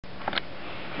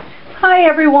Hi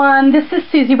everyone, this is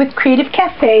Susie with Creative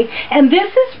Cafe, and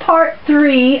this is part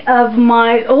 3 of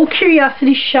my Olde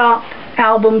Curiosity Shoppe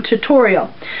Album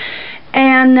tutorial.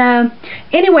 And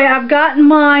anyway, I've gotten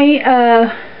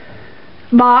my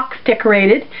box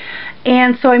decorated,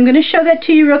 and so I'm going to show that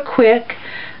to you real quick.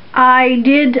 I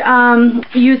did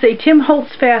use a Tim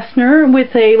Holtz fastener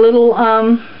with a little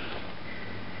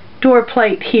door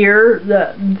plate here,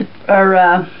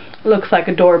 looks like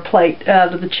a door plate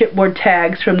out of the chipboard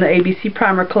tags from the ABC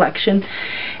Primer collection.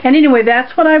 And anyway,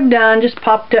 that's what I've done, just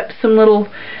popped up some little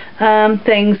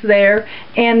things there.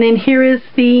 And then here is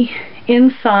the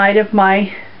inside of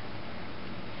my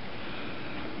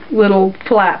little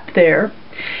flap there.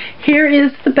 Here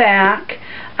is the back.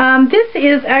 This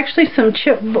is actually some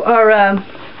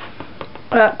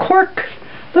cork,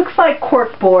 looks like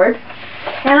cork board.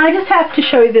 And I just have to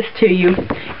show this to you.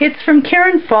 It's from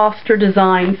Karen Foster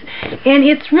Designs, and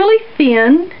it's really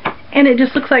thin, and it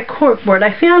just looks like corkboard.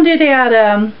 I found it at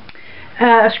a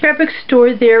scrapbook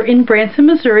store there in Branson,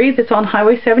 Missouri, that's on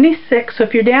Highway 76, so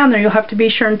if you're down there, you'll have to be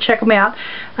sure and check them out.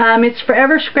 It's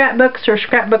Forever Scrapbooks or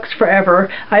Scrapbooks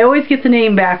Forever. I always get the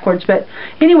name backwards, but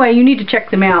anyway, you need to check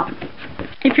them out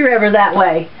if you're ever that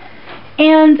way.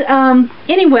 And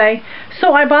anyway,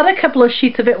 so I bought a couple of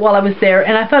sheets of it while I was there,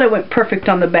 and I thought it went perfect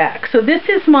on the back. So this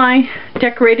is my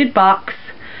decorated box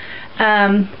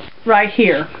right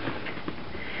here.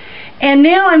 And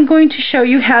now I'm going to show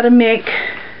you how to make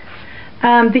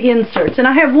the inserts. And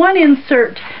I have one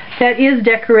insert that is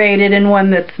decorated and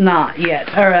one that's not yet,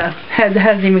 or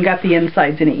hasn't even got the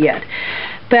insides in it yet.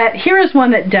 But here is one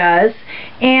that does,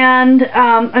 and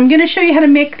I'm going to show you how to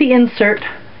make the insert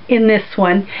in this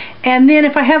one, and then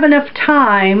if I have enough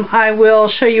time I will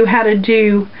show you how to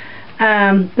do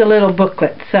the little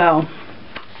booklet. So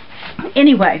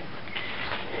anyway,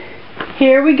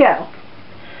 here we go.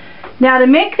 Now to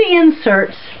make the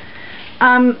inserts,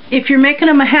 if you're making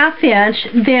them a 1/2 inch,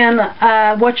 then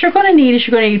what you're going to need is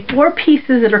you're going to need 4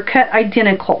 pieces that are cut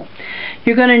identical.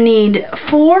 You're going to need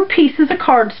 4 pieces of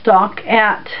cardstock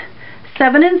at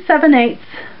 7 7/8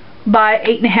 by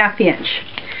 8 1/2 inch.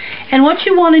 And what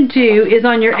you want to do is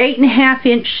on your 8 1/2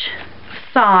 inch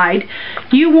side,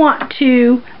 you want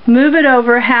to move it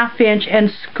over 1/2 inch and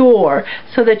score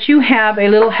so that you have a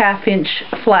little 1/2 inch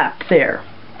flap there.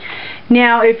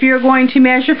 Now if you're going to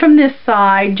measure from this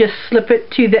side, just slip it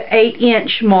to the 8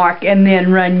 inch mark and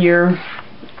then run your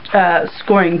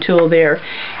scoring tool there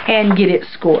and get it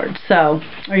scored. So,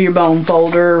 or your bone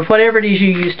folder, or whatever it is you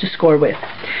use to score with.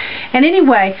 And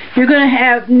anyway, you're going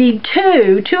to need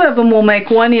two of them will make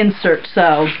one insert.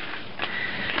 So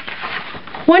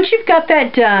once you've got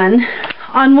that done,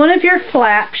 on one of your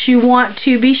flaps you want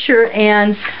to be sure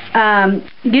and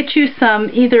get you some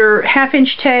either 1/2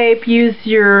 inch tape, use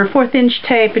your 1/4 inch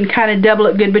tape and kind of double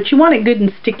it good, but you want it good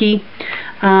and sticky,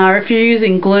 or if you're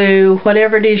using glue,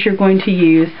 whatever it is you're going to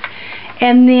use.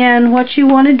 And then what you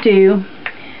want to do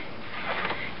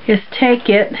is take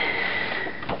it,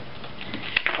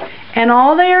 and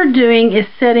all they are doing is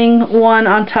setting one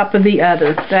on top of the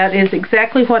other. That is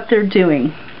exactly what they're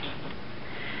doing.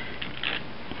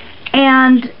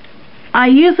 And I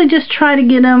usually just try to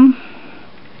get them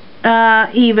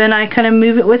even. I kind of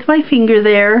move it with my finger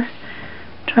there,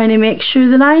 trying to make sure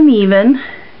that I'm even.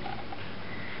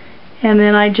 And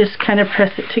then I just kind of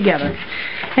press it together.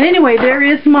 And anyway, there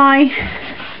is my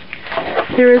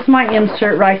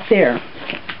insert right there.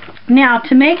 Now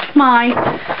to make my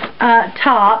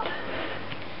top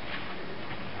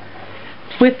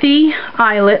with the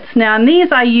eyelets. Now in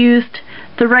these I used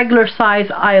the regular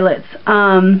size eyelets.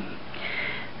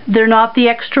 They're not the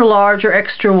extra large or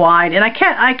extra wide, and I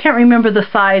can't remember the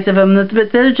size of them,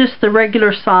 but they're just the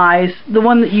regular size, the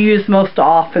one that you use most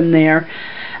often there.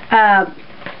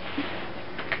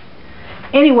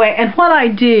 Anyway, and what I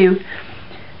do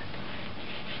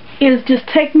is just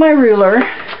take my ruler,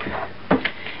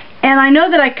 and I know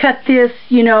that I cut this,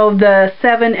 you know, the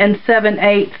 7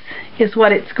 7/8 is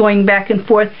what it's going back and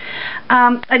forth.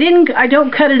 I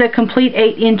don't cut it a complete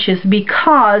 8 inches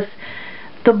because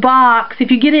the box, if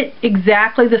you get it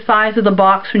exactly the size of the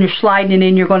box when you're sliding it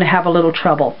in, you're going to have a little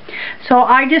trouble. So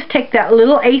I just take that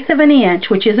little 1/8 of an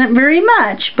inch, which isn't very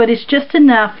much, but it's just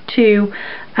enough to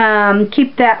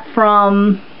keep that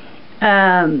from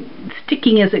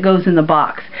sticking as it goes in the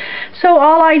box. So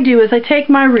all I do is I take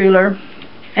my ruler,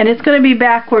 and it's going to be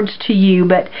backwards to you,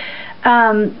 but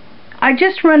I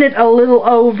just run it a little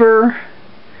over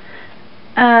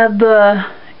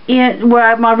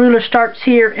where my ruler starts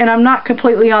here, and I'm not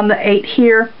completely on the 8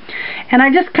 here, and I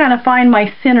just kind of find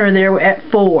my center there at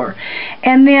 4.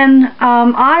 And then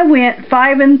I went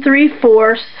 5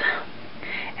 3/4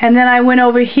 and then I went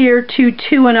over here to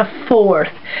 2 1/4.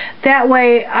 That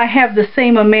way I have the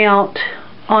same amount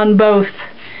on both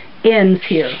ends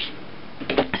here.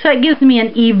 So it gives me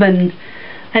an even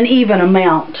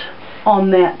amount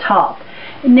on that top.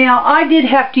 Now I did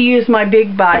have to use my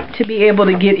big bite to be able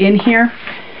to get in here,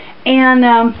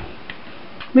 and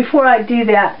before I do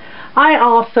that, I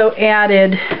also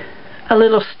added a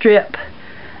little strip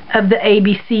of the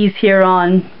ABCs here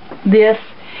on this,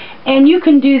 and you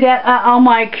can do that on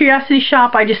my Curiosity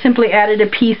Shop. I just simply added a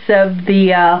piece of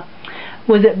the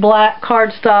was it black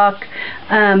cardstock.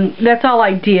 That's all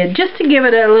I did, just to give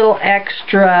it a little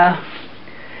extra,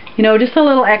 you know, just a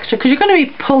little extra, because you're going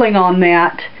to be pulling on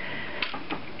that.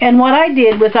 And what I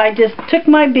did was I just took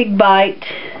my big bite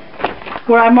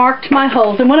where I marked my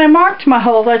holes, and when I marked my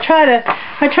holes, I try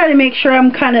to make sure I'm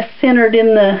kind of centered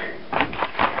in the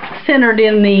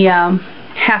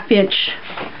 1/2-inch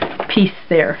piece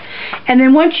there. And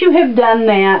then once you have done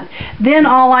that, then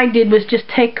all I did was just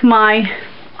take my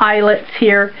eyelets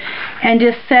here and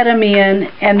just set them in,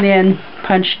 and then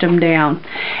punched them down,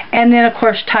 and then of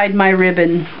course tied my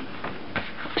ribbon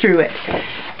through it.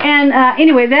 And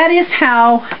anyway, that is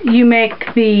how you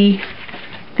make the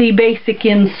basic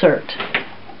insert.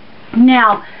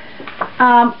 Now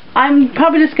I'm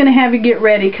probably just going to have you get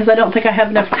ready, because I don't think I have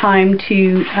enough time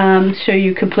to show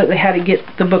you completely how to get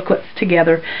the booklets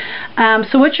together.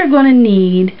 So what you're going to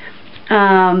need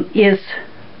is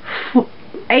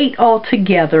 8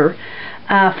 altogether,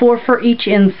 4 for each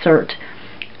insert.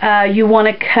 You want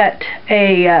to cut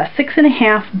a 6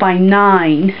 1/2 by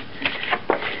 9.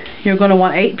 You're going to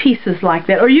want 8 pieces like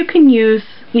that, or you can use,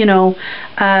 you know,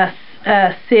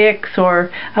 6, or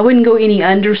I wouldn't go any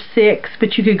under 6,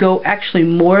 but you could go actually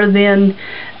more than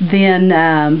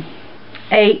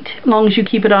 8, as long as you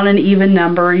keep it on an even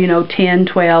number, you know, 10,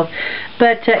 12.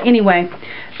 But anyway,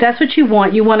 that's what you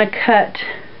want. You want to cut,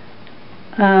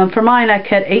 for mine I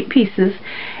cut 8 pieces,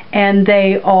 and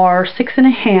they are 6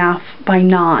 1/2 by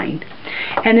 9.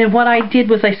 And then what I did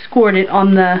was I scored it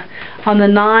on the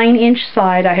 9-inch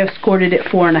side. I have scored it at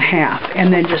 4 1/2,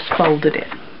 and then just folded it.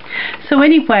 So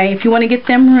anyway, if you want to get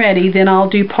them ready, then I'll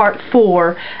do part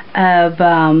 4 of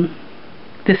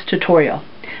this tutorial.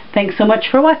 Thanks so much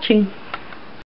for watching.